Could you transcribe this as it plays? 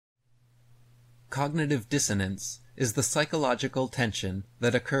Cognitive dissonance is the psychological tension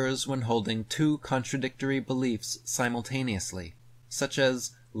that occurs when holding two contradictory beliefs simultaneously, such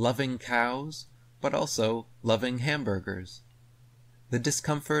as loving cows, but also loving hamburgers. The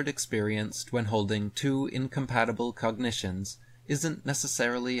discomfort experienced when holding two incompatible cognitions isn't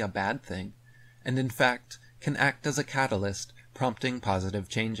necessarily a bad thing, and in fact can act as a catalyst prompting positive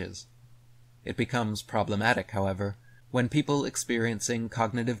changes. It becomes problematic, however, when people experiencing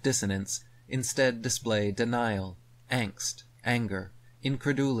cognitive dissonance instead display denial, angst, anger,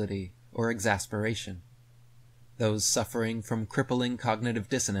 incredulity, or exasperation. Those suffering from crippling cognitive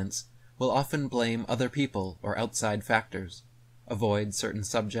dissonance will often blame other people or outside factors, avoid certain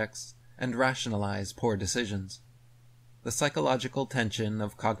subjects, and rationalize poor decisions. The psychological tension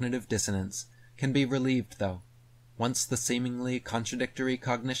of cognitive dissonance can be relieved, though, once the seemingly contradictory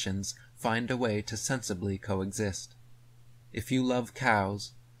cognitions find a way to sensibly coexist. If you love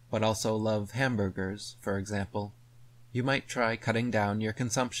cows, but also love hamburgers, for example, you might try cutting down your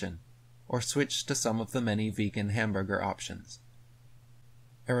consumption, or switch to some of the many vegan hamburger options.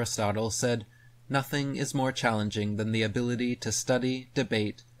 Aristotle said, "Nothing is more challenging than the ability to study,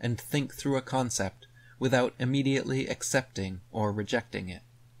 debate, and think through a concept without immediately accepting or rejecting it.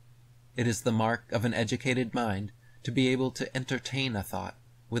 It is the mark of an educated mind to be able to entertain a thought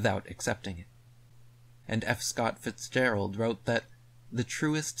without accepting it." And F. Scott Fitzgerald wrote that the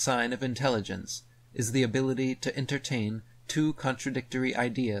truest sign of intelligence is the ability to entertain two contradictory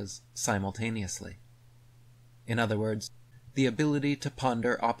ideas simultaneously. In other words, the ability to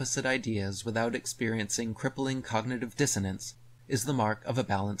ponder opposite ideas without experiencing crippling cognitive dissonance is the mark of a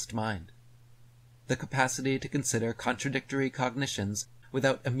balanced mind. The capacity to consider contradictory cognitions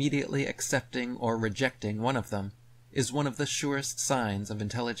without immediately accepting or rejecting one of them is one of the surest signs of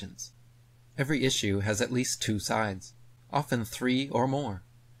intelligence. Every issue has at least two sides, often three or more,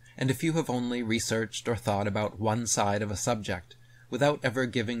 and if you have only researched or thought about one side of a subject without ever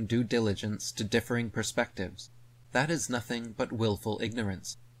giving due diligence to differing perspectives, that is nothing but willful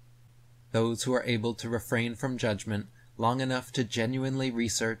ignorance. Those who are able to refrain from judgment long enough to genuinely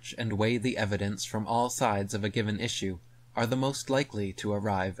research and weigh the evidence from all sides of a given issue are the most likely to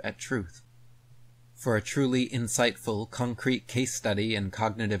arrive at truth. For a truly insightful, concrete case study in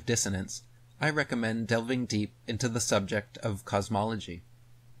cognitive dissonance, I recommend delving deep into the subject of cosmology.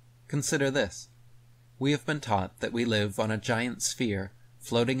 Consider this. We have been taught that we live on a giant sphere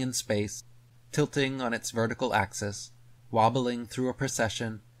floating in space, tilting on its vertical axis, wobbling through a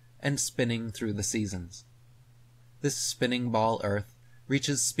precession, and spinning through the seasons. This spinning ball Earth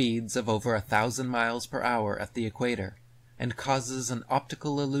reaches speeds of over 1,000 miles per hour at the equator, and causes an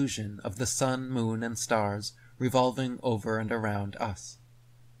optical illusion of the sun, moon, and stars revolving over and around us.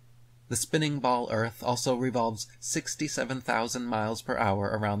 The spinning ball Earth also revolves 67,000 miles per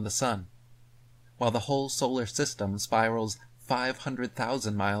hour around the sun, while the whole solar system spirals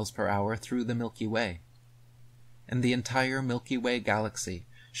 500,000 miles per hour through the Milky Way. And the entire Milky Way galaxy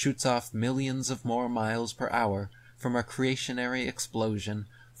shoots off millions of more miles per hour from a creationary explosion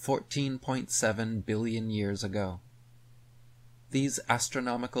 14.7 billion years ago. These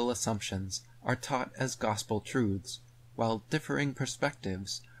astronomical assumptions are taught as gospel truths, while differing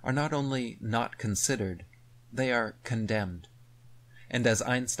perspectives are not only not considered, they are condemned. And as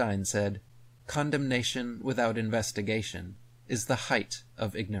Einstein said, condemnation without investigation is the height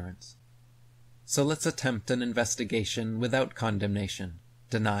of ignorance. So let's attempt an investigation without condemnation,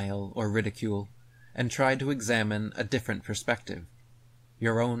 denial, or ridicule, and try to examine a different perspective,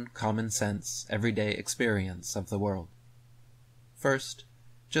 your own common sense, everyday experience of the world. First,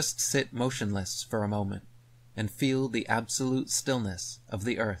 just sit motionless for a moment and feel the absolute stillness of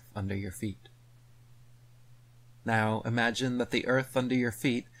the earth under your feet. Now imagine that the earth under your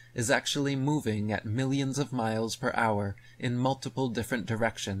feet is actually moving at millions of miles per hour in multiple different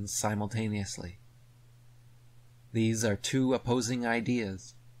directions simultaneously. These are two opposing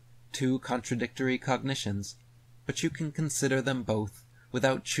ideas, two contradictory cognitions, but you can consider them both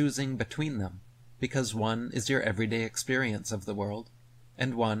without choosing between them, because one is your everyday experience of the world,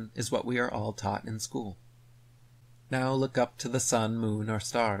 and one is what we are all taught in school. Now look up to the sun, moon, or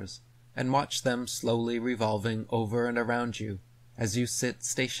stars, and watch them slowly revolving over and around you as you sit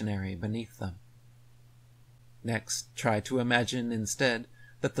stationary beneath them. Next, try to imagine instead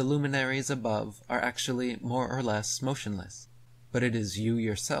that the luminaries above are actually more or less motionless, but it is you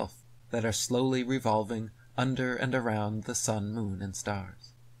yourself that are slowly revolving under and around the sun, moon, and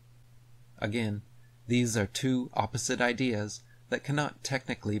stars. Again, these are two opposite ideas that cannot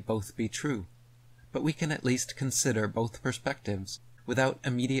technically both be true, but we can at least consider both perspectives without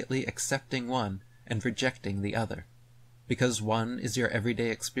immediately accepting one and rejecting the other, because one is your everyday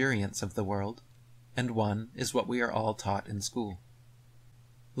experience of the world, and one is what we are all taught in school.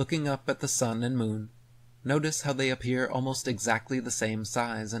 Looking up at the sun and moon, notice how they appear almost exactly the same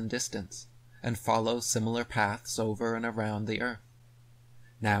size and distance, and follow similar paths over and around the earth.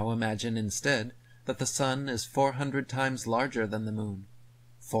 Now imagine instead that the sun is 400 times larger than the moon,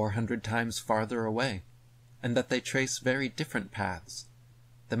 400 times farther away, and that they trace very different paths,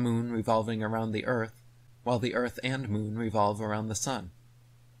 the moon revolving around the earth, while the earth and moon revolve around the sun.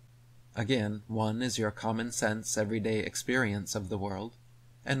 Again, one is your common sense, everyday experience of the world,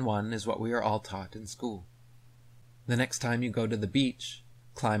 and one is what we are all taught in school. The next time you go to the beach,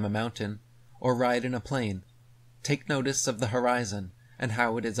 climb a mountain, or ride in a plane, take notice of the horizon and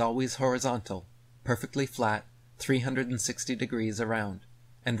how it is always horizontal, perfectly flat, 360 degrees around,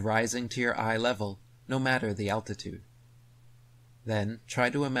 and rising to your eye level, no matter the altitude. Then try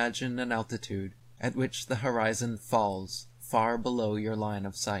to imagine an altitude at which the horizon falls far below your line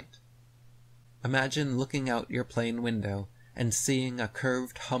of sight. Imagine looking out your plane window and seeing a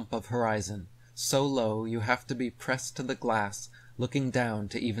curved hump of horizon so low you have to be pressed to the glass looking down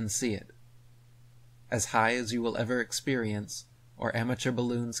to even see it. As high as you will ever experience, or amateur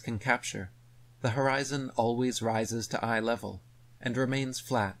balloons can capture, the horizon always rises to eye level and remains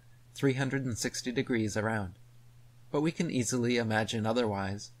flat 360 degrees around. But we can easily imagine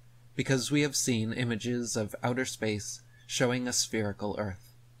otherwise, because we have seen images of outer space showing a spherical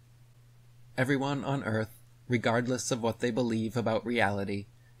Earth. Everyone on Earth, regardless of what they believe about reality,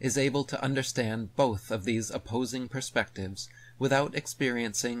 is able to understand both of these opposing perspectives without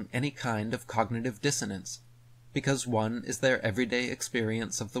experiencing any kind of cognitive dissonance, because one is their everyday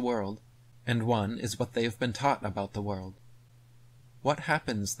experience of the world, and one is what they have been taught about the world. What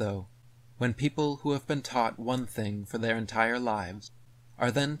happens, though, when people who have been taught one thing for their entire lives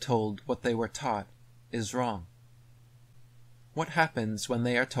are then told what they were taught is wrong? What happens when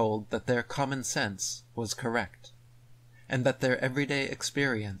they are told that their common sense was correct, and that their everyday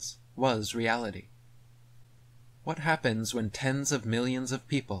experience was reality? What happens when tens of millions of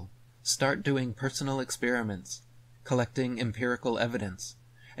people start doing personal experiments, collecting empirical evidence,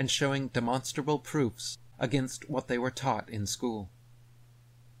 and showing demonstrable proofs against what they were taught in school?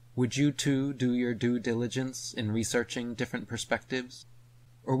 Would you too do your due diligence in researching different perspectives?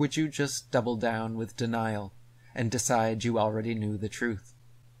 Or would you just double down with denial and decide you already knew the truth?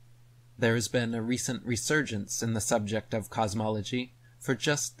 There has been a recent resurgence in the subject of cosmology for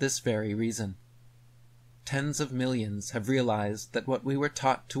just this very reason. Tens of millions have realized that what we were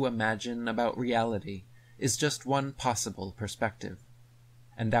taught to imagine about reality is just one possible perspective,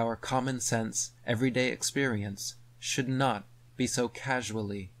 and our common sense, everyday experience should not be so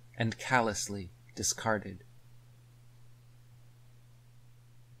casually and callously discarded.